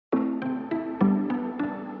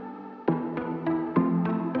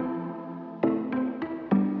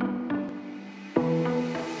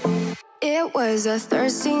It was a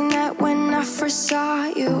Thursday night when I first saw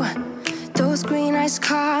you. Those green eyes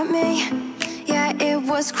caught me. Yeah, it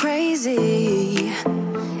was crazy.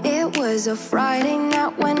 It was a Friday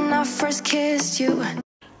night when I first kissed you.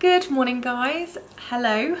 Good morning, guys.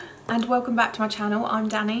 Hello and welcome back to my channel. I'm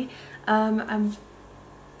Danny. And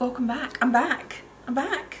welcome back. I'm back.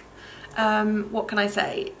 What can I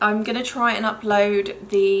say? I'm gonna try and upload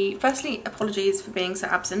the... Firstly, apologies for being so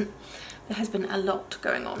absent. There has been a lot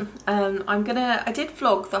going on. I did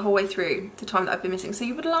vlog the whole way through the time that I've been missing, so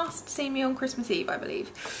you would last see me on Christmas Eve, I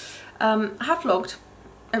believe. I have vlogged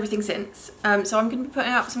everything since, so I'm going to be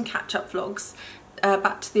putting out some catch-up vlogs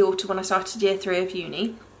back to the autumn when I started year 3 of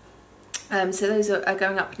uni. So those are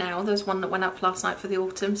going up now. There's one that went up last night for the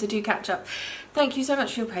autumn, so do catch up. Thank you so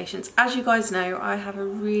much for your patience. As you guys know, I have a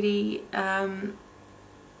really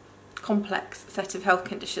complex set of health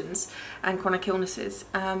conditions and chronic illnesses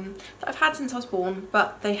that I've had since I was born,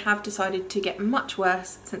 but they have decided to get much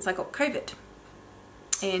worse since I got COVID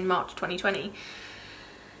in March 2020.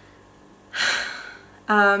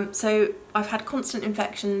 So I've had constant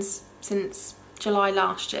infections since July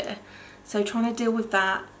last year, so trying to deal with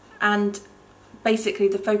that, and basically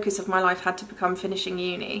the focus of my life had to become finishing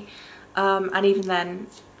uni, and even then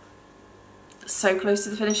so close to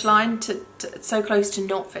the finish line, so close to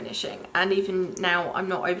not finishing, and even now I'm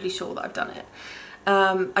not overly sure that I've done it.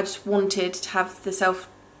 I just wanted to have the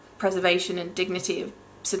self-preservation and dignity of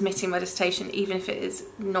submitting my dissertation, even if it is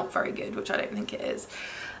not very good, which I don't think it is.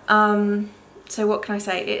 So what can I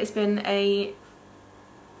say? It has been a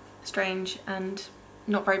strange and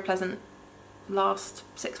not very pleasant last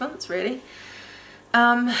 6 months, really.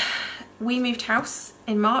 We moved house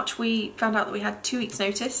in March. We found out that we had 2 weeks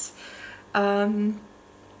notice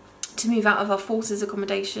to move out of our forces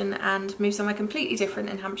accommodation and move somewhere completely different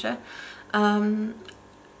in Hampshire, and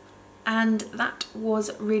that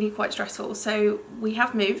was really quite stressful. So we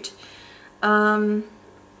have moved.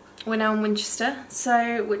 We're now in Winchester,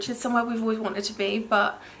 which is somewhere we've always wanted to be,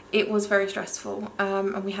 but it was very stressful,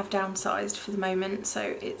 and we have downsized for the moment,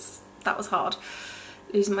 so that was hard,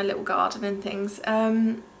 losing my little garden and things.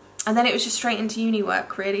 And then it was just straight into uni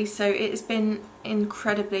work, really, so it has been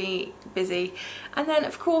incredibly busy. And then,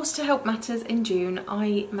 of course, to help matters, in June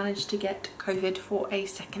I managed to get COVID for a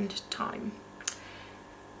second time.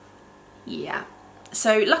 Yeah.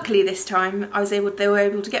 So luckily this time they were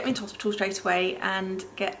able to get me into hospital straight away and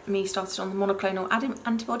get me started on the monoclonal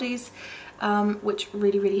antibodies, which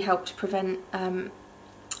really helped prevent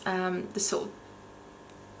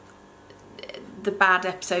the bad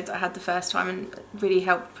episode that I had the first time, and really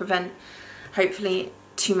helped prevent, hopefully,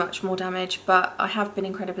 too much more damage. But I have been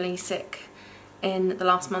incredibly sick in the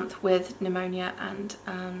last month with pneumonia and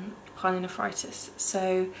pyelonephritis.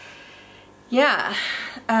 So yeah,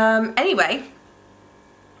 anyway,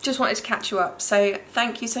 just wanted to catch you up. So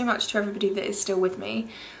thank you so much to everybody that is still with me.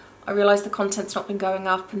 I realise the content's not been going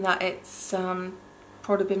up and that it's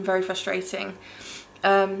probably been very frustrating.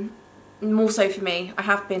 More so for me. I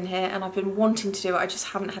have been here and I've been wanting to do it. I just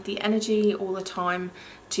haven't had the energy all the time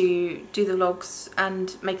to do the vlogs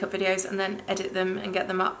and make up videos and then edit them and get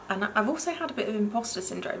them up. And I've also had a bit of imposter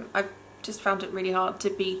syndrome. I've just found it really hard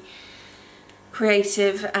to be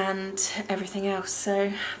creative and everything else.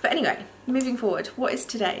 So, but anyway, moving forward, what is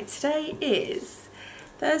today? Today is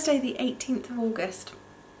Thursday the 18th of August.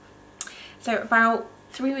 So about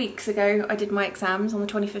 3 weeks ago I did my exams on the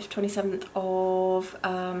 25th, 27th of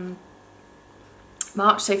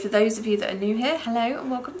March. So for those of you that are new here, hello and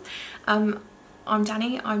welcome. I'm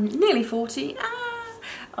Danny, I'm nearly 40.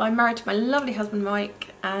 I'm married to my lovely husband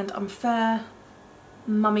Mike, and I'm fur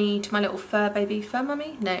mummy to my little fur baby. Fur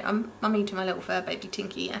mummy? No, I'm mummy to my little fur baby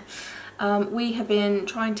Tinky, yeah. We have been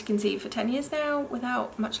trying to conceive for 10 years now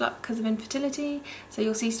without much luck because of infertility, so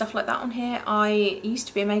you'll see stuff like that on here. I used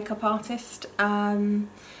to be a makeup artist,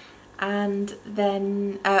 and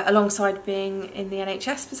then alongside being in the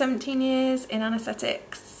NHS for 17 years in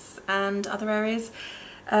anaesthetics and other areas,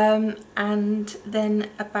 and then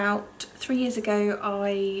about 3 years ago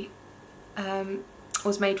I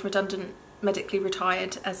was made redundant, medically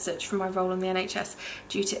retired as such, from my role in the NHS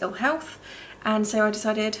due to ill health. And so I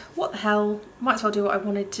decided, what the hell, might as well do what I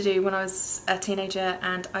wanted to do when I was a teenager,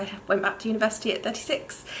 and I went back to university at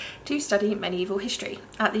 36 to study medieval history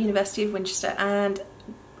at the University of Winchester, and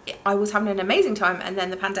I was having an amazing time, and then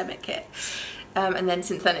the pandemic hit. And then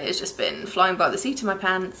since then it has just been flying by the seat of my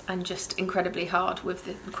pants and just incredibly hard with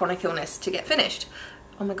the chronic illness to get finished.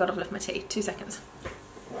 Oh my god, I've left my tea. 2 seconds.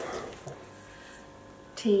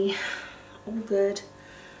 Tea. All good.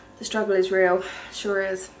 The struggle is real. Sure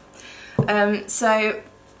is. So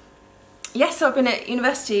yes, so I've been at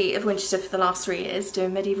University of Winchester for the last 3 years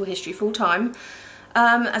doing medieval history full time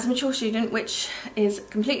as a mature student, which is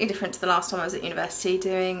completely different to the last time I was at university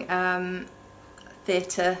doing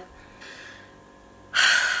theatre.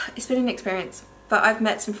 It's been an experience, but I've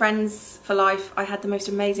met some friends for life. I had the most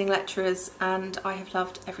amazing lecturers and I have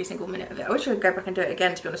loved every single minute of it. I wish I could go back and do it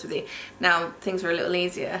again, to be honest with you. Now things are a little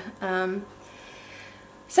easier.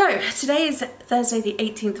 So today is Thursday the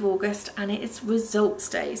 18th of August and it is results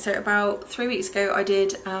day. So about 3 weeks ago I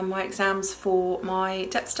did my exams for my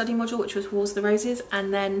depth study module, which was Wars of the Roses,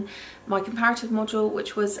 and then my comparative module,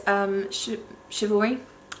 which was chivalry,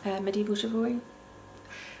 medieval chivalry,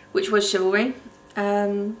 which was chivalry.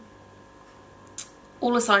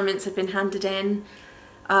 All assignments have been handed in.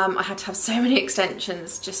 I had to have so many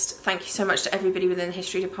extensions. Just thank you so much to everybody within the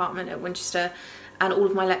history department at Winchester and all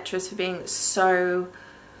of my lecturers for being so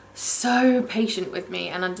patient with me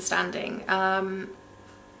and understanding. Like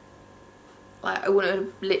I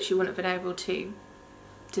literally wouldn't have been able to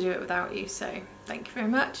do it without you, so thank you very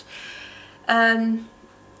much. In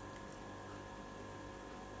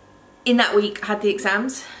that week I had the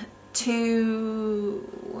exams.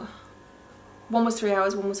 One was 3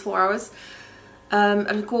 hours, one was 4 hours, and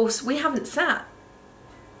of course we haven't sat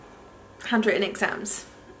handwritten exams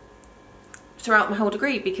throughout my whole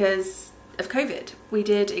degree because of COVID. We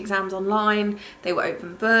did exams online, they were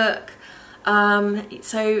open book,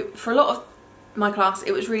 so for a lot of my class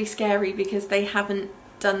it was really scary because they haven't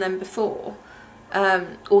done them before,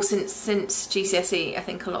 or since GCSE. I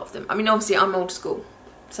think a lot of them, I mean obviously I'm old school,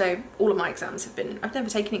 so all of my exams have been, I've never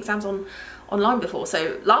taken exams online before,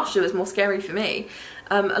 so last year was more scary for me.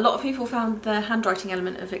 A lot of people found the handwriting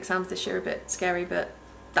element of exams this year a bit scary, but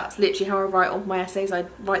that's literally how I write all my essays. I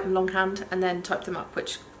write them longhand and then type them up,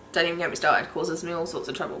 which, don't even get me started, causes me all sorts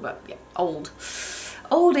of trouble, but yeah,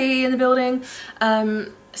 oldie in the building.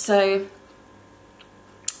 So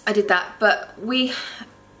I did that, but we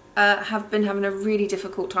have been having a really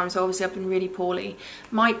difficult time, so obviously I've been really poorly.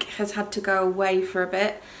 Mike has had to go away for a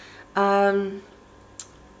bit, so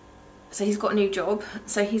he's got a new job,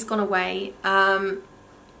 so he's gone away,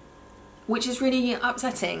 which is really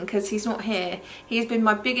upsetting because he's not here. He has been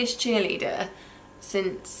my biggest cheerleader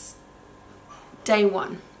since day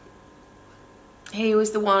one. He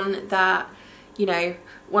was the one that, you know,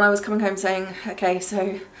 when I was coming home saying, okay,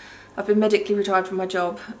 so I've been medically retired from my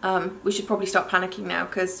job, we should probably start panicking now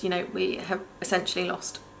because, you know, we have essentially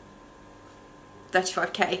lost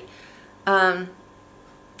 35k.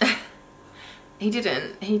 He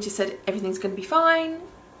didn't. He just said everything's going to be fine.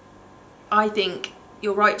 I think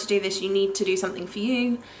you're right to do this. You need to do something for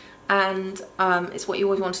you, and it's what you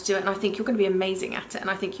always want to do, and I think you're going to be amazing at it, and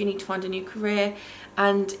I think you need to find a new career,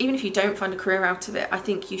 and even if you don't find a career out of it, I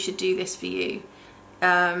think you should do this for you.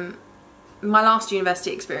 My last university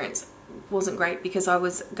experience wasn't great because I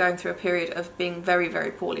was going through a period of being very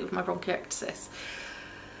poorly with my bronchiectasis.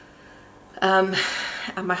 And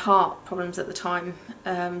my heart problems at the time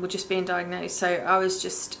were just being diagnosed, so I was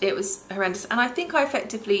just, it was horrendous, and I think I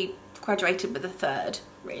effectively graduated with a 3rd,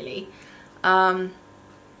 really.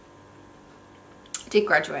 Did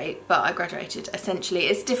graduate, but I graduated essentially,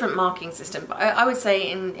 it's a different marking system, but I would say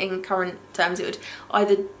in current terms it would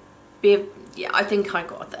either be yeah, I think I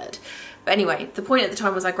got a 3rd. But anyway, the point at the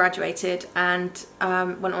time was I graduated and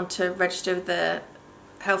went on to register with the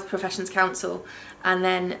Health Professions Council, and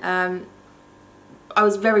then I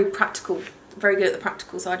was very practical, very good at the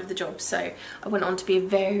practical side of the job, so I went on to be a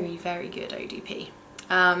very good ODP.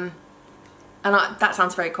 And that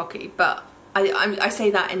sounds very cocky, but I say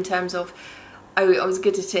that in terms of I was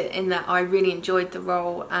good at it in that I really enjoyed the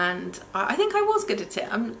role, and I think I was good at it.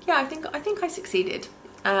 Yeah, I think I succeeded.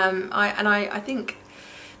 I think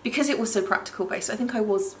because it was so practical based, I think I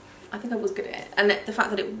was good at it, and the fact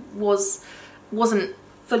that it wasn't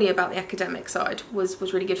fully about the academic side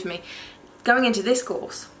was really good for me. Going into this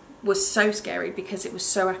course was so scary because it was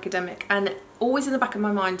so academic, and always in the back of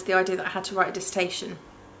my mind the idea that I had to write a dissertation,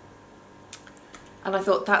 and I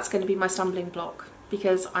thought that's going to be my stumbling block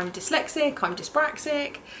because I'm dyslexic, I'm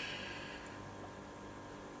dyspraxic.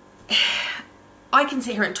 I can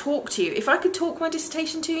sit here and talk to you. If I could talk my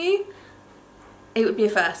dissertation to you, it would be a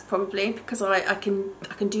first probably, because I can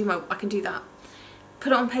do that.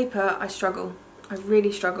 Put it on paper, I struggle. I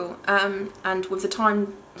really struggle, and with the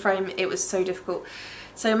time frame it was so difficult.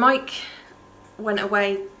 So Mike went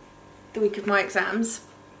away the week of my exams,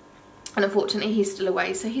 and unfortunately he's still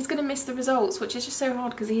away, so he's going to miss the results, which is just so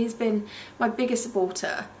hard because he's been my biggest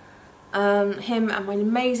supporter. Him and my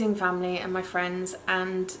amazing family and my friends,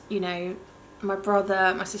 and you know, my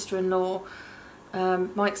brother, my sister-in-law,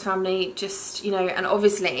 Mike's family, just, you know, and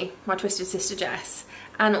obviously my twisted sister Jess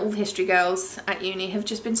and all the history girls at uni have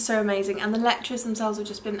just been so amazing, and the lecturers themselves have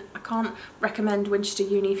just been, I can't recommend Winchester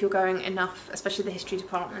Uni if you're going enough, especially the history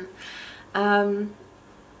department.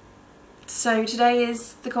 So today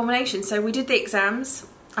is the culmination. So we did the exams.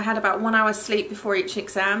 I had about 1 hour's sleep before each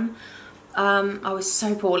exam. I was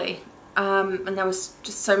so poorly, and there was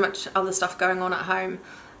just so much other stuff going on at home,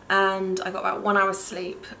 and I got about 1 hour's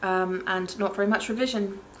sleep, and not very much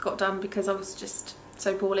revision got done because I was just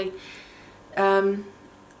so poorly.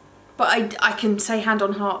 But I can say hand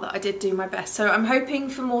on heart that I did do my best. So I'm hoping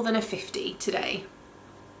for more than a 50 today.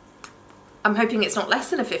 I'm hoping it's not less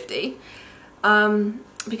than a 50.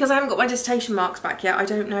 Because I haven't got my dissertation marks back yet, I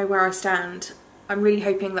don't know where I stand. I'm really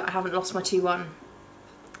hoping that I haven't lost my 2-1.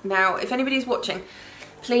 Now, if anybody's watching,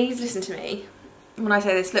 please listen to me when I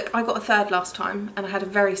say this. Look, I got a 3rd last time, and I had a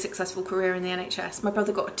very successful career in the NHS. My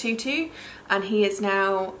brother got a 2-2, and he is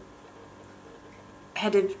now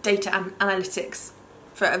head of data analytics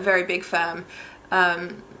for a very big firm,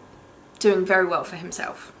 doing very well for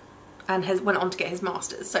himself, and went on to get his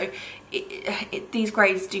master's. So these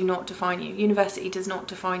grades do not define you. University does not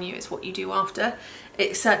define you. It's what you do after.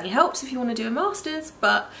 It certainly helps if you want to do a master's,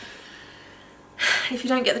 but if you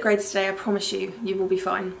don't get the grades today, I promise you, you will be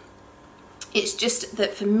fine. It's just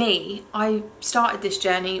that for me, I started this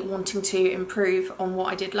journey wanting to improve on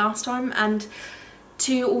what I did last time, and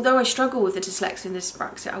although I struggle with the dyslexia and the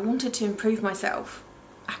dyspraxia, I wanted to improve myself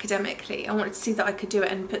academically. I wanted to see that I could do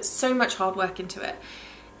it and put so much hard work into it.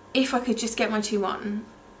 If I could just get my 2-1,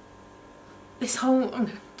 this whole, I'm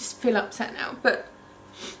gonna just feel upset now, but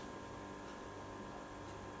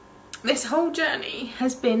this whole journey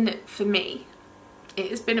has been, for me, it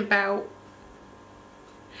has been about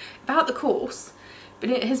the course, but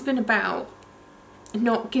it has been about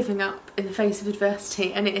not giving up in the face of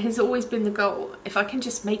adversity, and it has always been the goal. If I can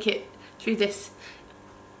just make it through this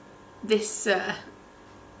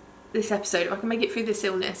episode, if I can make it through this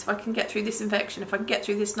illness, if I can get through this infection, if I can get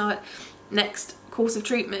through this next course of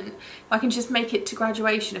treatment, if I can just make it to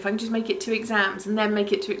graduation, if I can just make it to exams and then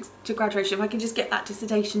make it to graduation, if I can just get that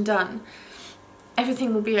dissertation done,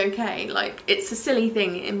 everything will be okay. Like, it's a silly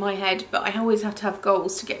thing in my head, but I always have to have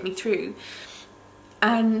goals to get me through,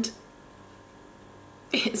 and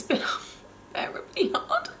it's been unbearably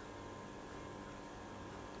hard.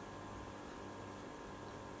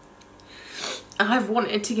 I've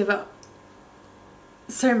wanted to give up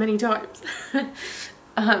so many times.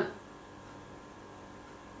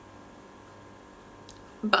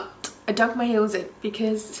 But I dug my heels in,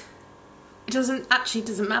 because it doesn't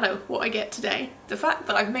matter what I get today. The fact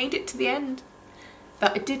that I've made it to the end,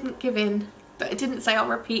 that I didn't give in, that I didn't say I'll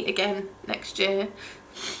repeat again next year,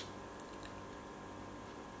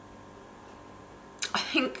 I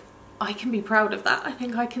think I can be proud of that. I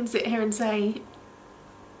think I can sit here and say,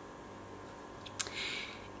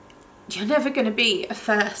 you're never going to be a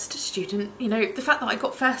first student. You know, the fact that I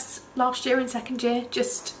got first last year in 2nd year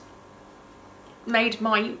just made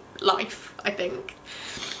my life, I think.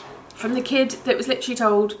 From the kid that was literally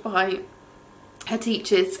told by her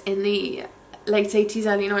teachers in the late 80s,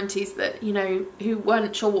 early 90s that, you know, who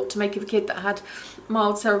weren't sure what to make of a kid that had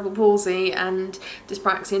mild cerebral palsy and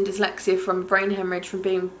dyspraxia and dyslexia from brain hemorrhage from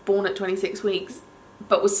being born at 26 weeks,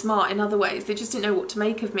 but was smart in other ways. They just didn't know what to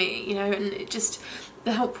make of me, you know, and it just,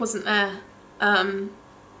 the help wasn't there.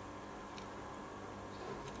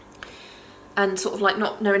 And sort of like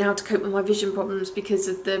not knowing how to cope with my vision problems because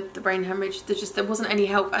of the brain hemorrhage. There wasn't any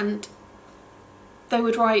help, and they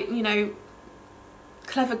would write, you know,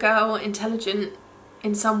 clever girl, intelligent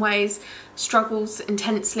in some ways, struggles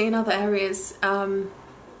intensely in other areas,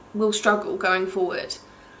 will struggle going forward.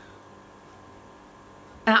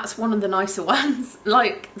 That's one of the nicer ones.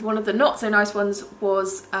 Like, one of the not so nice ones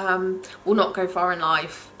was, will not go far in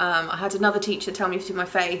life. I had another teacher tell me to my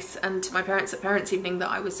face and to my parents at parents' evening that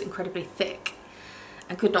I was incredibly thick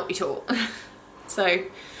and could not be taught. So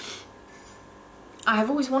I have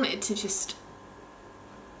always wanted to just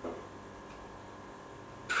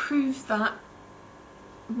prove that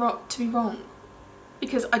to be wrong,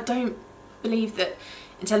 because I don't believe that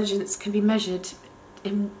intelligence can be measured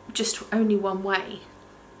in just only one way.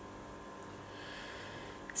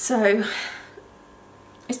 So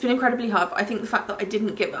it's been incredibly hard, but I think the fact that I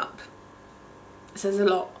didn't give up says a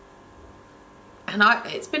lot. And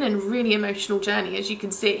it's been a really emotional journey, as you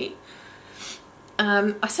can see.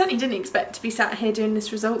 I certainly didn't expect to be sat here doing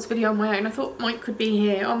this results video on my own. I thought Mike could be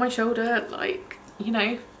here on my shoulder, like, you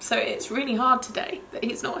know, so it's really hard today that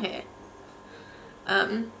he's not here.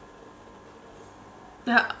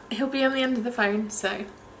 But he'll be on the end of the phone, so,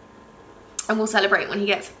 and we'll celebrate when he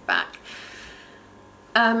gets back.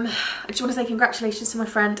 I just want to say congratulations to my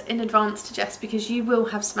friend in advance, to Jess, because you will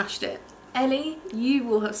have smashed it. Ellie, you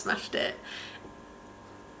will have smashed it.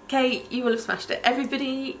 Kate, you will have smashed it.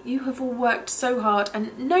 Everybody, you have all worked so hard,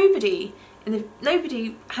 and nobody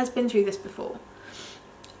has been through this before.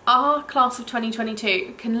 Our class of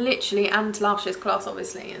 2022 can literally, and last year's class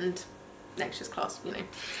obviously, and next year's class, you know,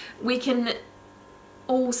 we can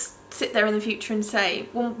all sit there in the future and say,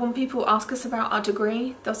 when people ask us about our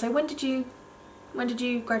degree, they'll say, when did you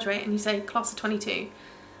graduate? And you say, class of 22,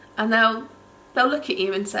 and they'll look at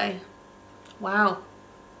you and say, wow,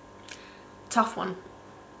 tough one.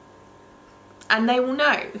 And they will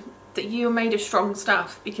know that you are made of strong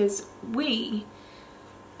stuff, because we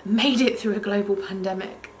made it through a global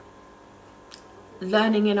pandemic,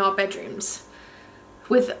 learning in our bedrooms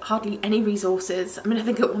with hardly any resources. I mean, I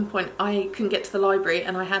think at one point I couldn't get to the library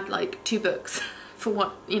and I had like 2 books for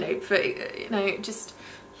what, just,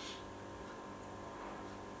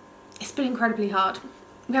 it's been incredibly hard.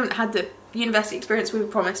 We haven't had the university experience we were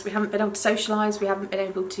promised. We haven't been able to socialise, we haven't been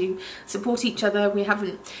able to support each other, we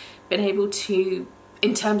haven't been able to,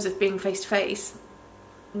 in terms of being face to face,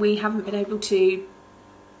 we haven't been able to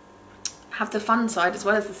have the fun side as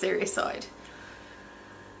well as the serious side.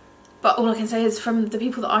 But all I can say is, from the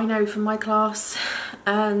people that I know from my class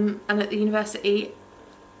and at the university,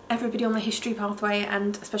 everybody on the history pathway,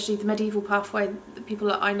 and especially the medieval pathway, the people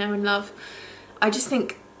that I know and love, I just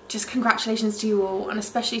think, just congratulations to you all, and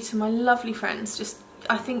especially to my lovely friends.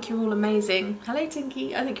 I think you're all amazing. Hello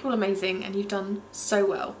Tinky, I think you're all amazing and you've done so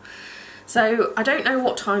well. So I don't know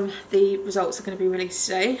what time the results are going to be released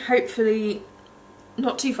today. Hopefully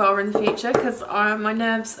not too far in the future, because my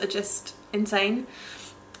nerves are just insane.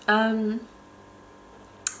 But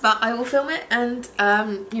I will film it, and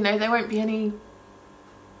you know, there won't be any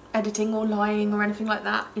editing or lying or anything like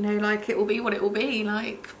that. You know, like, it will be what it will be.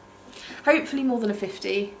 Like, hopefully more than a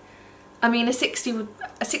 50. I mean, a 60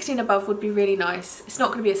 and above would be really nice. It's not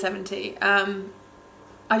going to be a 70.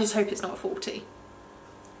 I just hope it's not a 40.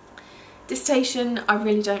 Dissertation, I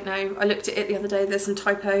really don't know. I looked at it the other day, there's some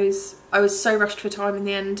typos. I was so rushed for time in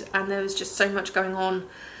the end, and there was just so much going on.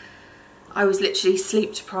 I was literally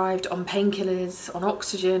sleep deprived, on painkillers, on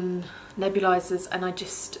oxygen, nebulizers, and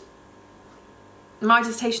my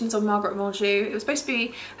dissertation's on Margaret of Anjou. It was supposed to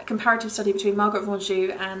be a comparative study between Margaret of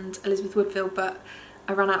Anjou and Elizabeth Woodville, but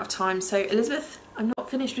I ran out of time. So Elizabeth, I'm not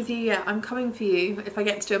finished with you yet. I'm coming for you if I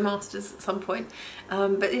get to do a master's at some point.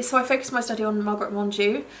 So I focused my study on Margaret of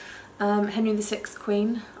Anjou, Henry VI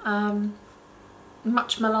Queen,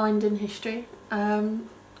 much maligned in history,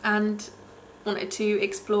 and wanted to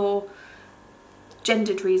explore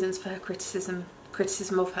gendered reasons for her criticism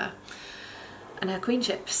of her and her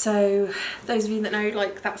queenship. So those of you that know,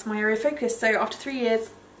 like, that's my area of focus. So after 3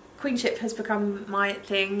 years, queenship has become my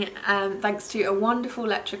thing, thanks to a wonderful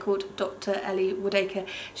lecturer called Dr. Ellie Woodacre.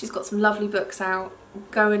 She's got some lovely books out.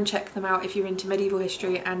 Go and check them out if you're into medieval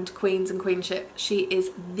history and queens and queenship. She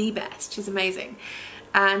is the best. She's amazing,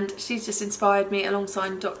 and she's just inspired me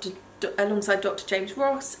alongside Dr. James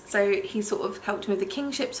Ross. So he sort of helped me with the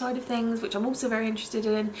kingship side of things, which I'm also very interested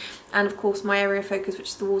in, and of course my area of focus, which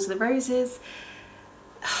is the Wars of the Roses.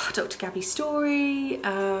 Dr. Gabby Story,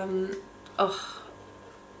 Dr.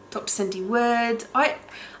 Cindy Wood.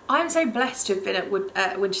 I'm so blessed to have been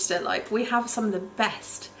at Winchester. Like, we have some of the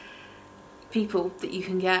best people that you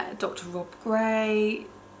can get. Dr. Rob Gray,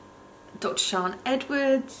 Dr. Sian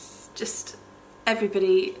Edwards, just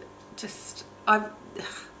everybody.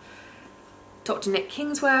 Dr. Nick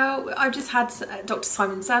Kingswell. I've just had Dr.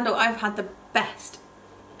 Simon Sandel. I've had the best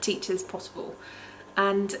teachers possible,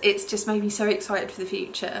 and it's just made me so excited for the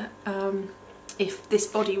future. If this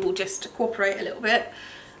body will just cooperate a little bit.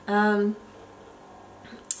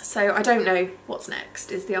 So I don't know what's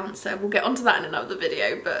next is the answer. We'll get onto that in another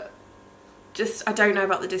video, but just, I don't know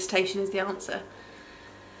about the dissertation is the answer.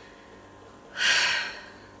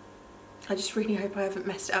 I just really hope I haven't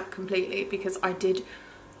messed it up completely, because I did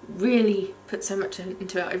really put so much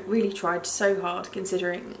into it. I really tried so hard,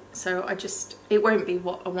 considering, so it won't be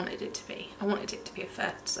what I wanted it to be. I wanted it to be a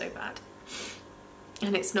first so bad,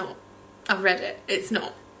 and it's not. I've read it, it's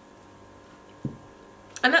not.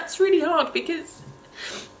 And that's really hard, because,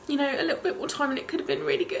 you know, a little bit more time and it could have been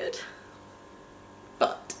really good.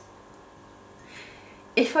 But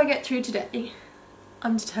if I get through today,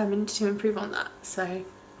 I'm determined to improve on that. So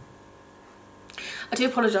I do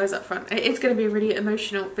apologise up front. It is going to be a really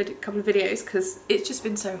emotional couple of videos, because it's just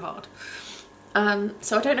been so hard.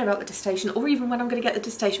 So I don't know about the dissertation, or even when I'm going to get the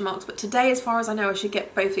dissertation marks, but today, as far as I know, I should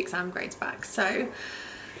get both exam grades back. So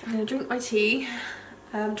I'm going to drink my tea,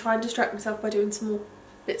 try and distract myself by doing some more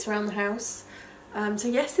bits around the house. So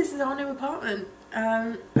yes, this is our new apartment.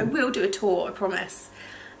 I will do a tour, I promise.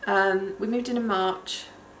 We moved in March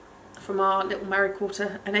from our little Marrow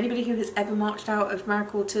quarter, and anybody who has ever marched out of Marrow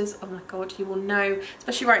quarters, oh my god, you will know,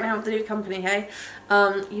 especially right now with the new company, hey,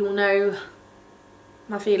 you will know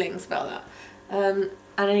my feelings about that. And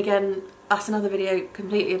then again, that's another video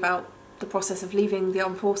completely about the process of leaving the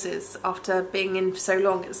armed forces after being in for so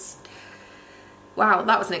long. It's, wow,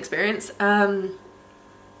 that was an experience.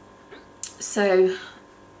 So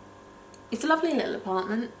it's a lovely little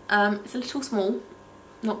apartment. It's a little small,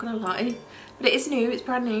 not gonna lie, but it is new, it's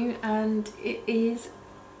brand new, and it is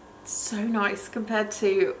so nice compared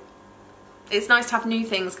to, it's nice to have new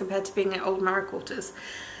things compared to being at old Marrow quarters.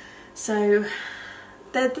 So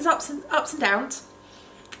there's ups and downs,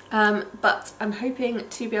 but I'm hoping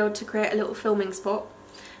to be able to create a little filming spot.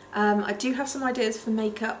 I do have some ideas for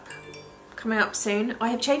makeup coming up soon. I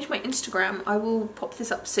have changed my Instagram. I will pop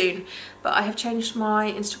this up soon, but I have changed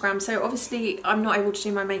my Instagram, so obviously I'm not able to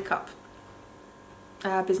do my makeup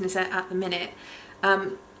business at the minute.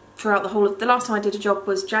 Throughout the whole of, the last time I did a job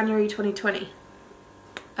was January 2020,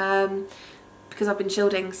 because I've been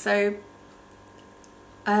shielding, so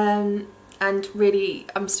and really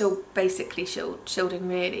I'm still basically shielding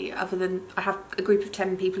really, other than I have a group of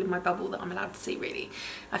 10 people in my bubble that I'm allowed to see really.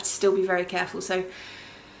 I have to still be very careful, so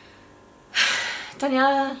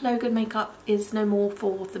Montgomery-Logan makeup is no more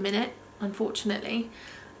for the minute, unfortunately.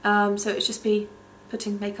 So it's just be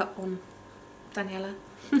putting makeup on Daniela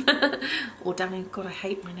or Danny, god I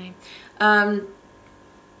hate my name, and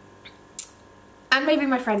maybe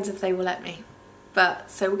my friends if they will let me, but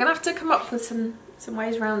so we're gonna have to come up with some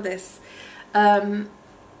ways around this.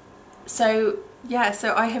 So yeah,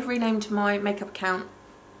 so I have renamed my makeup account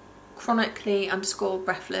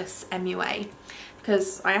chronically_breathless MUA,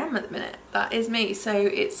 because I am at the minute, that is me. So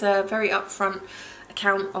it's a very upfront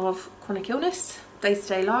account of chronic illness,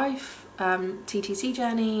 day-to-day life, TTC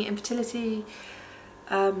journey, infertility,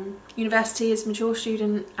 university as a mature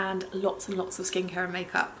student, and lots and lots of skincare and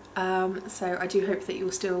makeup. So I do hope that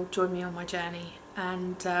you'll still join me on my journey.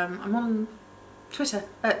 And I'm on Twitter,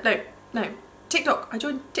 no, TikTok. I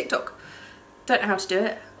joined TikTok. Don't know how to do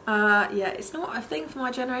it. Yeah, it's not a thing for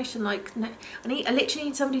my generation. Like, I literally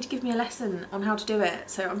need somebody to give me a lesson on how to do it.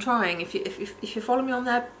 So I'm trying. If you follow me on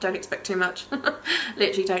there, don't expect too much.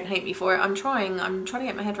 Literally, don't hate me for it. I'm trying to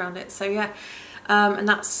get my head around it. So yeah, and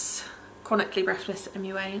that's chronically breathless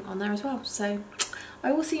MUA on there as well. So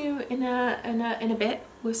I will see you in a bit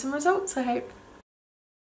with some results, I hope.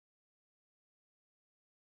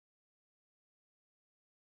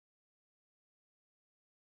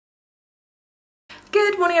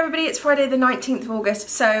 Good morning everybody, it's Friday the 19th of August,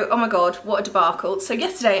 so oh my god, what a debacle. So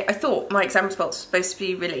yesterday I thought my exam results were supposed to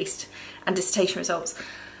be released and dissertation results.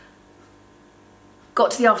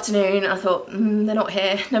 Got to the afternoon, I thought, they're not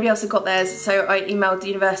here, nobody else had got theirs, so I emailed the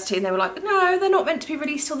university and they were like, no, they're not meant to be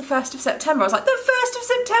released till the 1st of September. I was like, the 1st of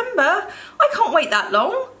September? I can't wait that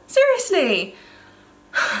long, seriously.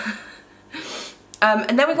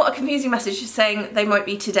 And then we got a confusing message saying they might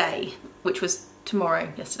be today, which was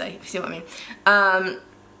tomorrow, yesterday, if you see what I mean.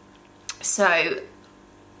 So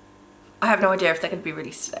I have no idea if they're going to be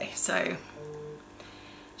released today, so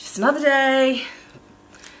just another day,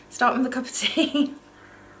 starting with a cup of tea.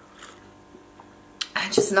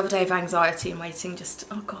 Just another day of anxiety and waiting, just,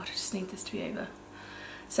 oh god, I just need this to be over.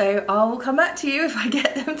 So I'll come back to you if I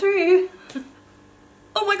get them through.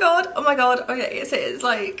 Oh my god, okay, it's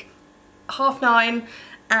like 9:30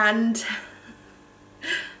 and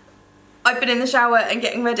I've been in the shower and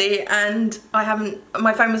getting ready and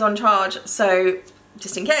my phone was on charge, so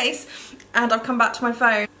just in case, and I've come back to my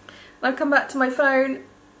phone.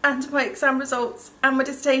 And my exam results and my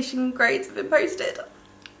dissertation grades have been posted.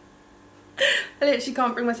 I literally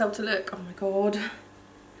can't bring myself to look. Oh my god.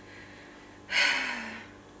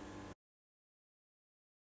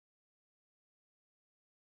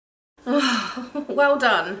 Oh, well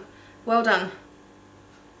done. Well done.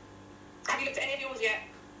 Have you looked at any of yours yet?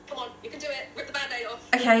 Come on, you can do it. Rip the band-aid off.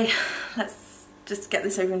 Okay, let's just get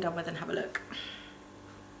this over and done with and have a look.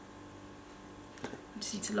 I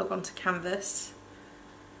just need to log on to Canvas.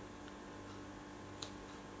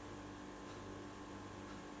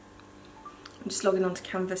 I'm just logging on to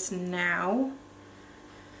Canvas now.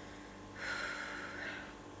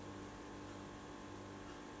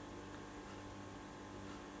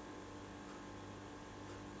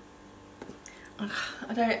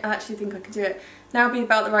 I don't actually think I could do it. Now would be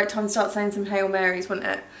about the right time to start saying some Hail Marys, wouldn't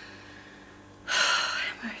it?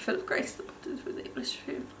 Mary, full of grace, the Lord is with thee, blessed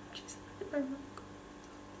are you. Jesus, amen,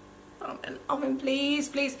 amen, please,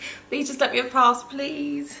 please, please just let me have passed,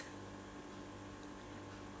 please.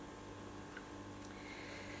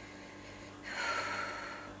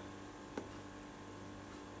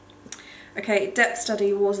 Okay, depth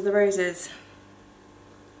study, Wars of the Roses.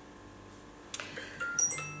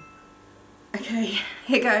 Okay,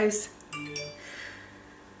 here goes.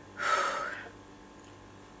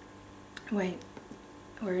 Wait,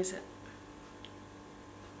 where is it?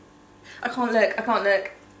 I can't look, I can't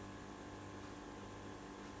look.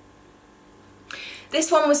 This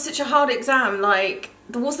one was such a hard exam, like,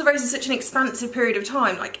 the Wars of the Roses is such an expansive period of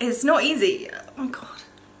time, like, it's not easy. Oh my god.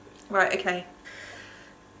 Right, okay.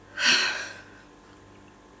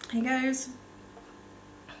 Here goes.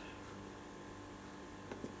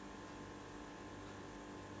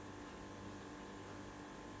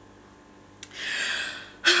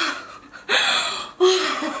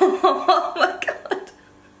 Oh my god.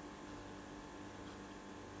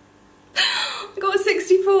 I got a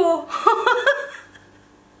 64.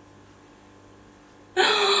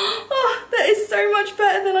 Oh, that is so much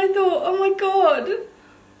better than I thought. Oh my god.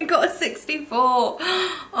 I got a 64.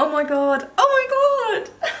 Oh my god. Oh my god.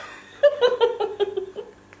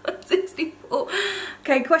 Got 64.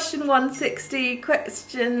 Okay, question 160,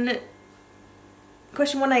 question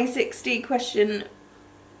 1A 60, question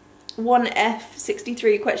 1F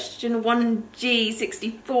 63, question 1G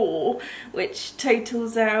 64, which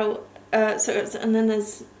totals out, and then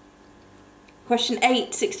there's question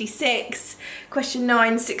 8 66, question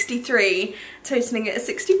 9 63, totaling it at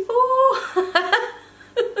 64.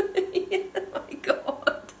 Yeah, oh my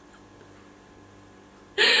god.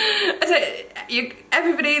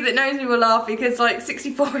 Everybody that knows me will laugh because like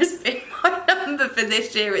 64 has been my number for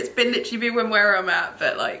this year. It's been literally been where I'm at,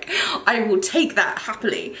 but like I will take that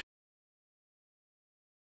happily.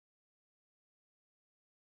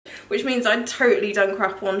 Which means I'd totally done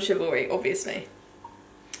crap on chivalry, obviously.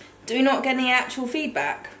 Do we not get any actual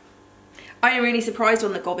feedback? I am really surprised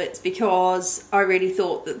on the gobbets because I really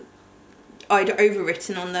thought that I'd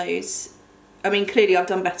overwritten on those. I mean, clearly I've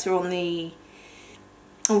done better on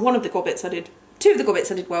one of the gobbets I did. Two of the gobbets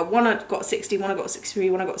I did well. One I got a 60, one I got a 63,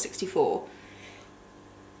 one I got a 64.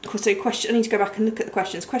 So I need to go back and look at the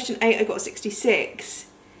questions. Question 8 I got a 66.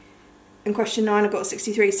 And question 9 I got a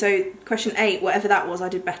 63, so question 8, whatever that was, I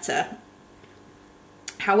did better.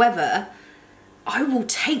 However, I will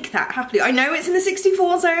take that happily. I know it's in the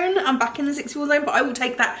 64 zone, I'm back in the 64 zone, but I will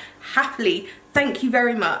take that happily. Thank you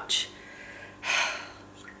very much. I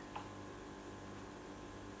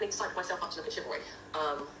need to psych myself up to look at chivalry.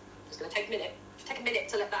 It's going to take a minute. Just take a minute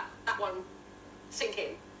to let that one sink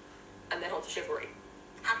in, and then on to chivalry.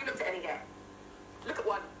 Have you looked at any yet? Look at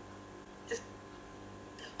one. Just,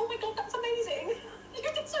 oh my god, that's amazing. You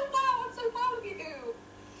did so well. I'm so proud of you.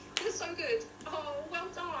 It was so good. Oh, well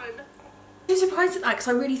done. I'm surprised at that because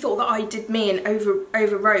I really thought that I did me and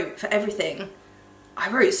overwrote for everything. I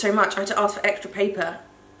wrote so much, I had to ask for extra paper.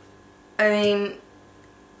 I mean,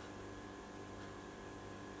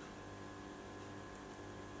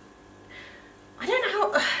 I don't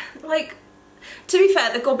know how, like, to be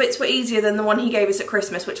fair, the gobbets were easier than the one he gave us at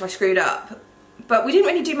Christmas, which I screwed up. But we didn't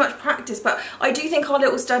really do much practice, but I do think our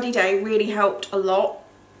little study day really helped a lot.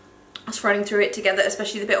 Us running through it together,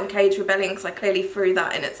 especially the bit on Cage Rebellion, because I clearly threw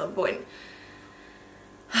that in at some point.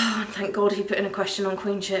 Oh, thank God he put in a question on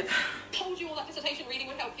queenship. Told you all that dissertation reading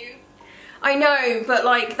would help you. I know, but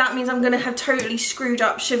like that means I'm gonna have totally screwed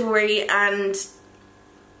up chivalry and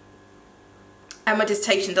my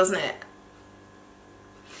dissertation, doesn't it?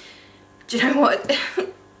 Do you know what?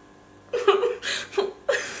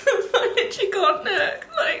 I literally can't look,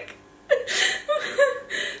 like.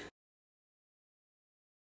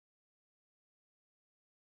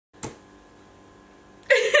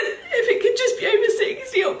 If it could just be over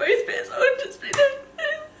 60 on both bits, I would just be there.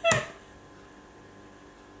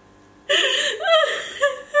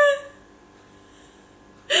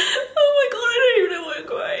 Oh my god, I don't even know why I'm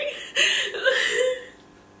crying.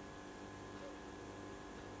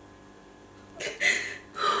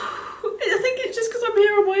 I think it's just because I'm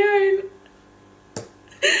here on my own.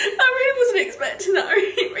 I really wasn't expecting that. I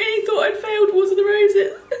really thought I'd failed Wars of the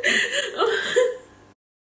Roses.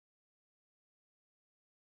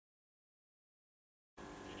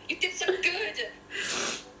 You did so good.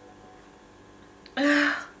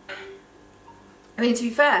 I mean, to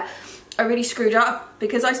be fair, I really screwed up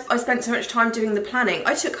because I spent so much time doing the planning.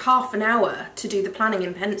 I took half an hour to do the planning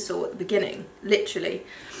in pencil at the beginning, literally.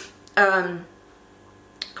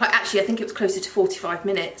 Actually, I think it was closer to 45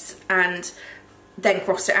 minutes, and then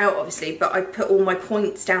crossed it out, obviously, but I put all my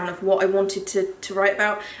points down of what I wanted to write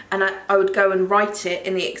about, and I would go and write it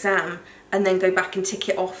in the exam and then go back and tick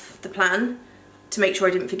it off the plan to make sure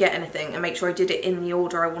I didn't forget anything and make sure I did it in the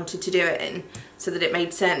order I wanted to do it in so that it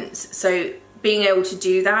made sense. So being able to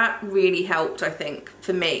do that really helped, I think,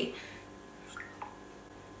 for me.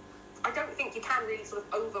 I don't think you can really sort of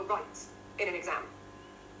overwrite in an exam.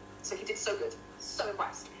 So he did so good, so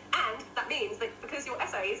impressed. And that means that because your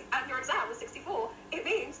essays and your exam was 64, it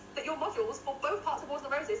means that your modules for both parts of Wars of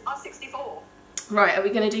the Roses are 64. Right, are we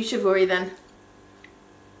going to do chivalry then?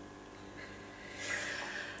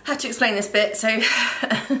 I have to explain this bit. So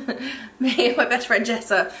me and my best friend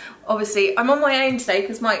Jessa, obviously I'm on my own today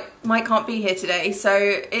because Mike can't be here today, so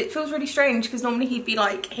it feels really strange because normally he'd be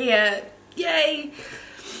like here, yay.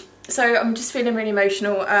 So I'm just feeling really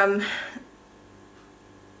emotional.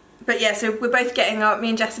 But yeah, so we're both getting me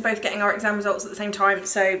and Jess are both getting our exam results at the same time.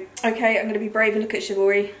 So, okay, I'm going to be brave and look at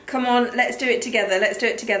chivalry. Come on, let's do it together. Let's do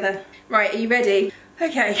it together. Right, are you ready?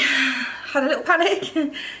 Okay, had a little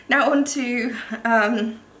panic. Now on to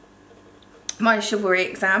my chivalry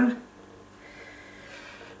exam.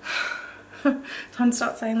 Time to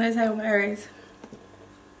start saying those Hail Marys.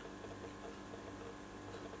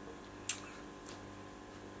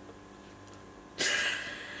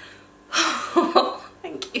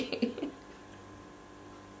 Thank you.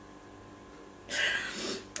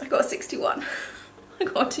 I got a 61. I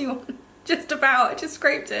got a 2-1. Just about. I just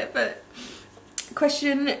scraped it, but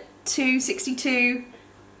question 262,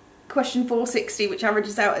 question 460, which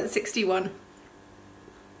averages out at 61.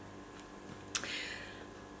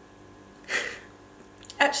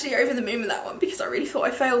 Actually over the moon with that one because I really thought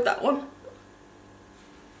I failed that one.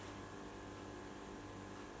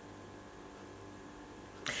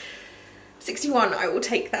 '61, I will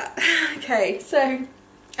take that. Okay, so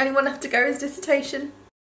anyone have to go as dissertation?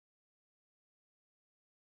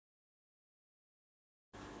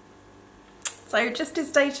 So just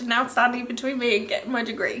dissertation now standing between me and getting my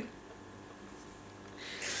degree.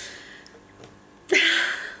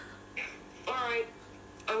 Alright,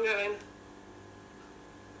 I'm going.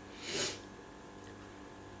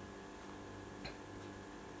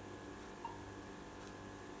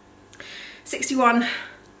 '61,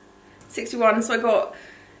 so I got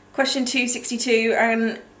question 262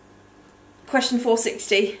 and question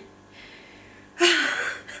 460.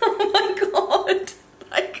 Oh my god,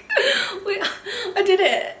 like, I did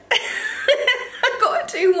it. I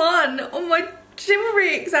got a 2-1 on my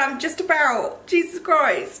chivalry exam, just about. Jesus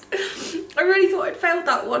Christ. I really thought I'd failed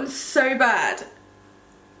that one so bad.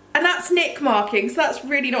 And that's Nick marking, so that's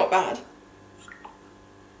really not bad.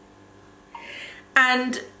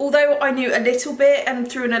 And although I knew a little bit and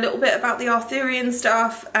threw in a little bit about the Arthurian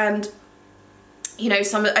stuff and, you know,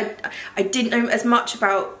 I didn't know as much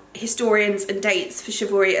about historians and dates for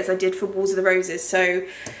chivalry as I did for Wars of the Roses, so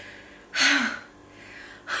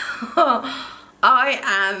I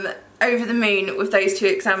am over the moon with those two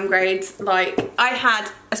exam grades. Like, I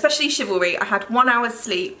had, especially chivalry, I had 1 hour's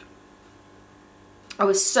sleep. I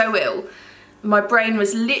was so ill. My brain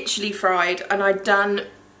was literally fried, and I'd done,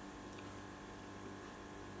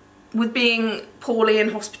 with being poorly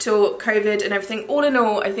in hospital, COVID and everything, all in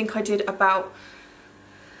all, I think I did about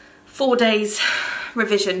 4 days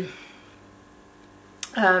revision.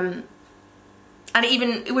 And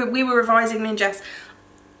even, we were revising, me and Jess,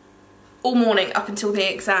 all morning up until the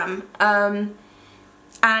exam. And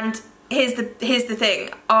here's the thing,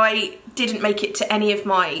 I didn't make it to any of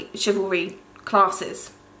my chivalry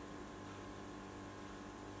classes.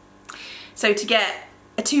 So to get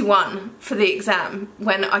a 2-1 for the exam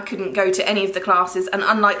when I couldn't go to any of the classes, and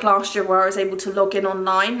unlike last year where I was able to log in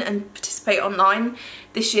online and participate online,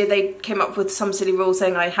 this year they came up with some silly rule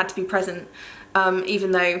saying I had to be present,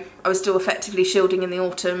 even though I was still effectively shielding in the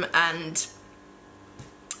autumn and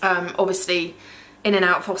obviously in and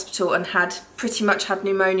out of hospital, and had pretty much had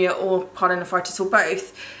pneumonia or pyelonephritis or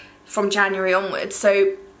both from January onwards.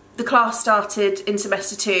 So the class started in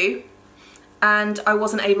semester 2 and I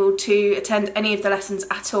wasn't able to attend any of the lessons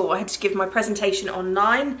at all. I had to give my presentation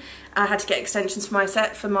online, I had to get extensions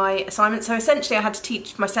for my assignment, so essentially I had to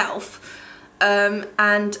teach myself.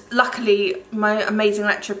 And luckily my amazing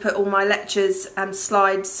lecturer put all my lectures and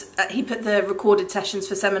slides, he put the recorded sessions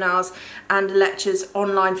for seminars and lectures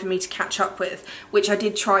online for me to catch up with, which I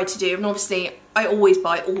did try to do. And obviously I always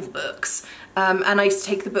buy all the books, and I used to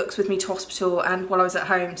take the books with me to hospital and while I was at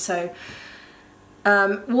home. So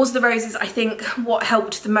Wars of the Roses, I think what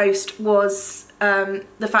helped the most was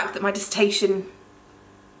the fact that my dissertation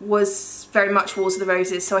was very much Wars of the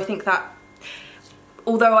Roses. So I think that,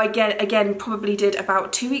 although I again probably did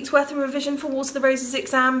about 2 weeks worth of revision for Wars of the Roses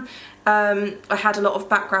exam, I had a lot of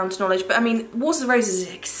background knowledge. But I mean, Wars of the Roses is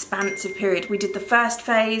an expansive period. We did the first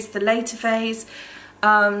phase, the later phase.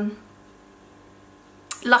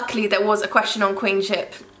 Luckily there was a question on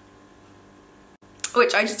queenship,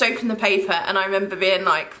 which I just opened the paper and I remember being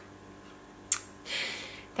like,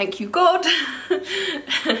 thank you God,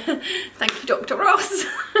 thank you Dr. Ross.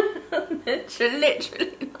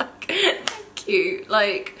 literally like, thank you.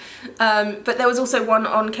 Like, but there was also one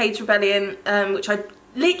on Cade's Rebellion, which I'd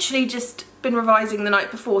literally just been revising the night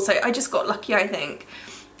before, so I just got lucky, I think.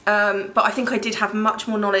 But I think I did have much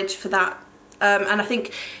more knowledge for that, and I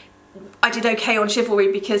think I did okay on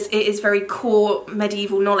chivalry because it is very core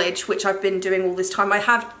medieval knowledge, which I've been doing all this time. I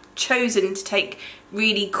have chosen to take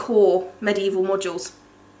really core medieval modules.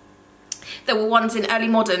 There were ones in early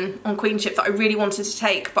modern on queenship that I really wanted to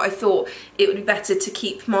take, but I thought it would be better to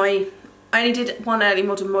keep my... I only did one early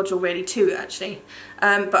modern module, really, two actually,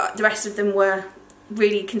 but the rest of them were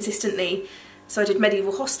really consistently. So I did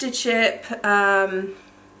medieval hostageship,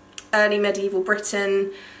 early medieval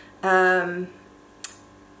Britain,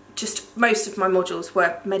 just most of my modules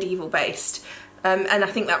were medieval based, and I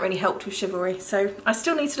think that really helped with chivalry. So I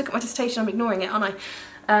still need to look at my dissertation. I'm ignoring it, aren't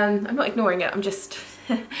I? I'm not ignoring it, I'm just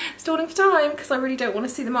stalling for time because I really don't want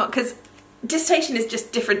to see the mark, because dissertation is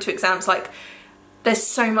just different to exams. Like, there's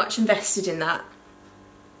so much invested in that.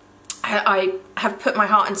 I have put my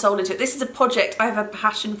heart and soul into it. This is a project I have a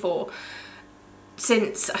passion for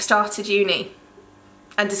since I started uni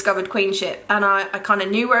and discovered queenship, and I kind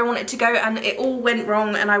of knew where I wanted to go, and it all went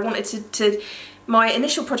wrong, and I wanted to my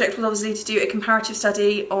initial project was obviously to do a comparative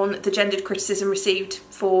study on the gendered criticism received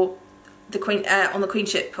for the Queen on the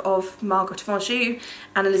queenship of Margaret of Anjou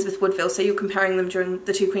and Elizabeth Woodville, so you're comparing them during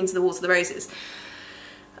the two Queens of the Wars of the Roses.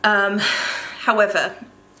 However,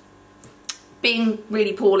 being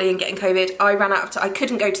really poorly and getting COVID, I ran out of time. I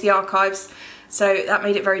couldn't go to the archives, so that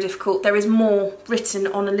made it very difficult. There is more written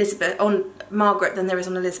on Margaret than there is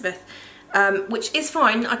on Elizabeth, which is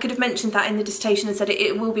fine. I could have mentioned that in the dissertation and said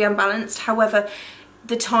it will be unbalanced. However,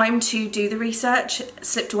 the time to do the research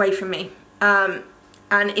slipped away from me, and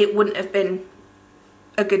it wouldn't have been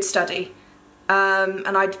a good study.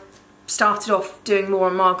 And I'd started off doing more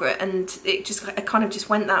on Margaret, and it kind of just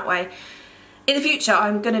went that way. In the future,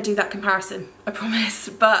 I'm going to do that comparison, I promise.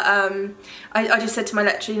 But I just said to my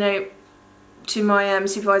lecturer, you know, to my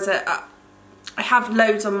supervisor, I have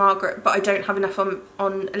loads on Margaret, but I don't have enough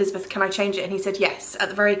on Elizabeth. Can I change it? And he said yes. At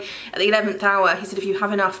the 11th hour, he said, if you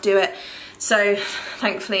have enough, do it. So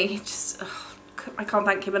thankfully, I can't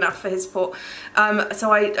thank him enough for his support.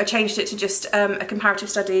 So I changed it to just a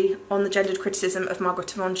comparative study on the gendered criticism of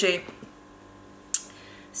Margaret of Anjou.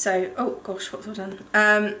 So, oh gosh, what's I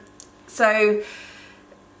done? So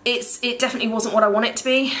it definitely wasn't what I want it to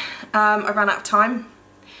be. I ran out of time.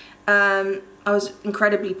 I was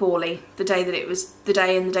incredibly poorly the day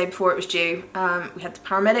and the day before it was due. We had the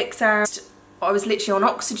paramedics there. I was literally on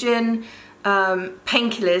oxygen,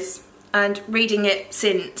 painkillers, and reading it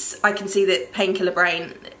since, I can see that painkiller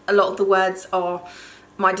brain, a lot of the words are,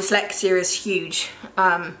 my dyslexia is huge,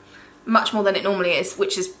 much more than it normally is,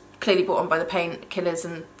 which is clearly brought on by the painkillers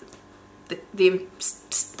and the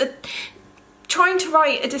trying to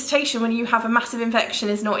write a dissertation when you have a massive infection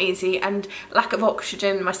is not easy, and lack of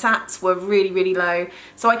oxygen. My SATs were really, really low,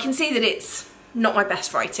 so I can see that it's not my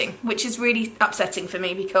best writing, which is really upsetting for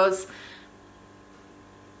me because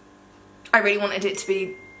I really wanted it to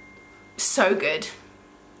be so good.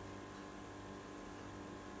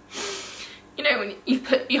 You know, when you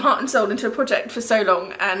put your heart and soul into a project for so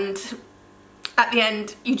long, and at the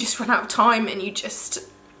end you just run out of time, and you just...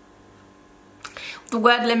 the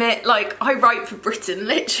word limit, like, I write for Britain,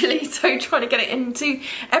 literally, so trying to get it into...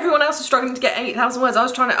 Everyone else was struggling to get 8,000 words.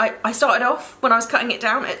 I started off, when I was cutting it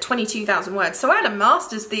down, at 22,000 words. So I had a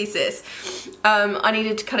master's thesis. I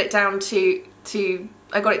needed to cut it down to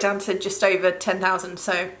I got it down to just over 10,000,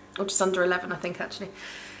 so, or just under 11, I think, actually.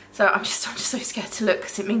 So I'm just so scared to look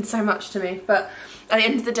because it means so much to me. But at the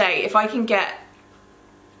end of the day, if I can get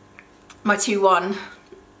my 2-1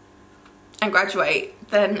 and graduate,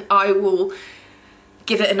 then I will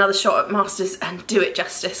give it another shot at masters and do it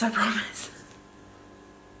justice, I promise.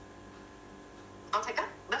 I'll take that.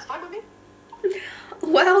 That's fine with me.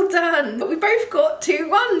 Well done. But we both got 2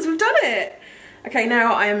 1s. We've done it. Okay,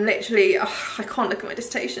 now I am literally... I can't look at my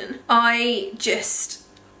dissertation. I just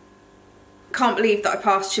can't believe that I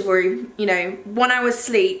passed chivalry. You know, 1 hour's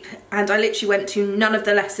sleep, and I literally went to none of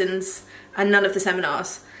the lessons and none of the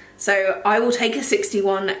seminars. So I will take a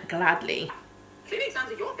 61 gladly. Clearly it sounds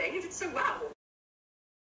like your thing. You did so well.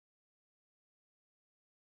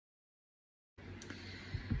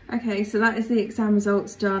 Okay, so that is the exam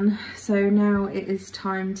results done. So now it is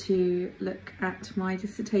time to look at my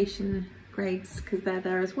dissertation grades, because they're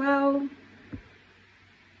there as well.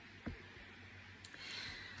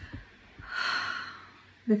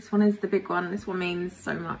 This one is the big one. This one means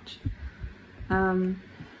so much. Okay.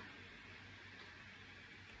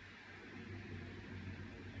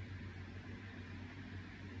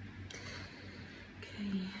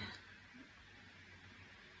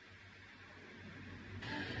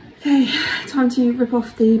 Okay, time to rip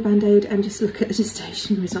off the band-aid and just look at the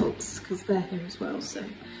dissertation results, because they're here as well, so.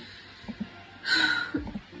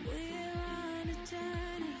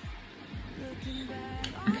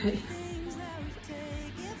 Okay.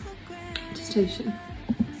 Dissertation.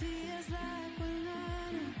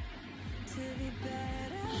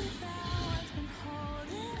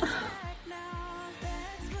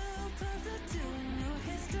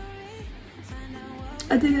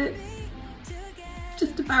 I did it.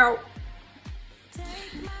 Just about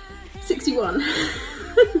 61.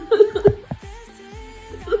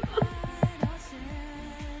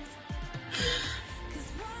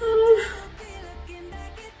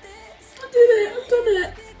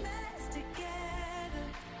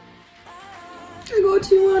 I got a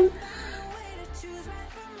 2-1.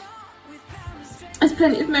 There's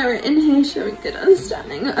plenty of merit in here, showing good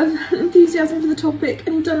understanding of enthusiasm for the topic,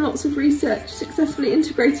 and you've done lots of research, successfully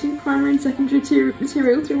integrating primary and secondary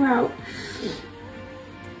material throughout.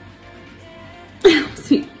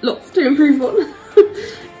 Obviously, lots to improve on.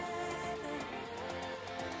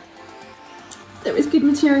 There is good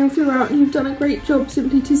material throughout, and you've done a great job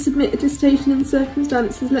simply to submit a dissertation in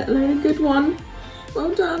circumstances, let alone a good one.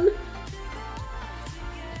 Well done.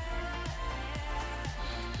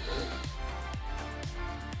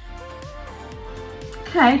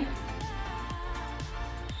 Okay.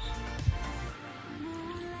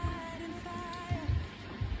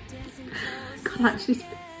 Can't actually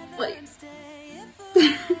wait.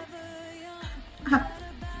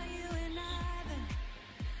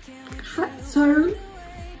 So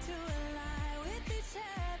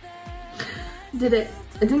did it.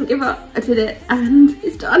 I didn't give up. I did it, and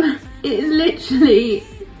it's done. It is literally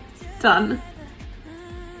done.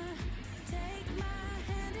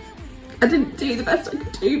 I didn't do the best I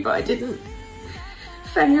could do, but I didn't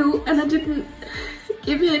fail, and I didn't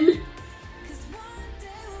give in.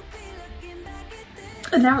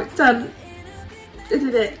 And now it's done. I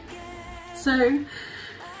did it. So,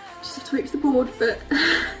 just have to wait for the board, but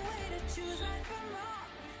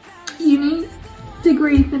uni,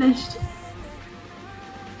 degree finished.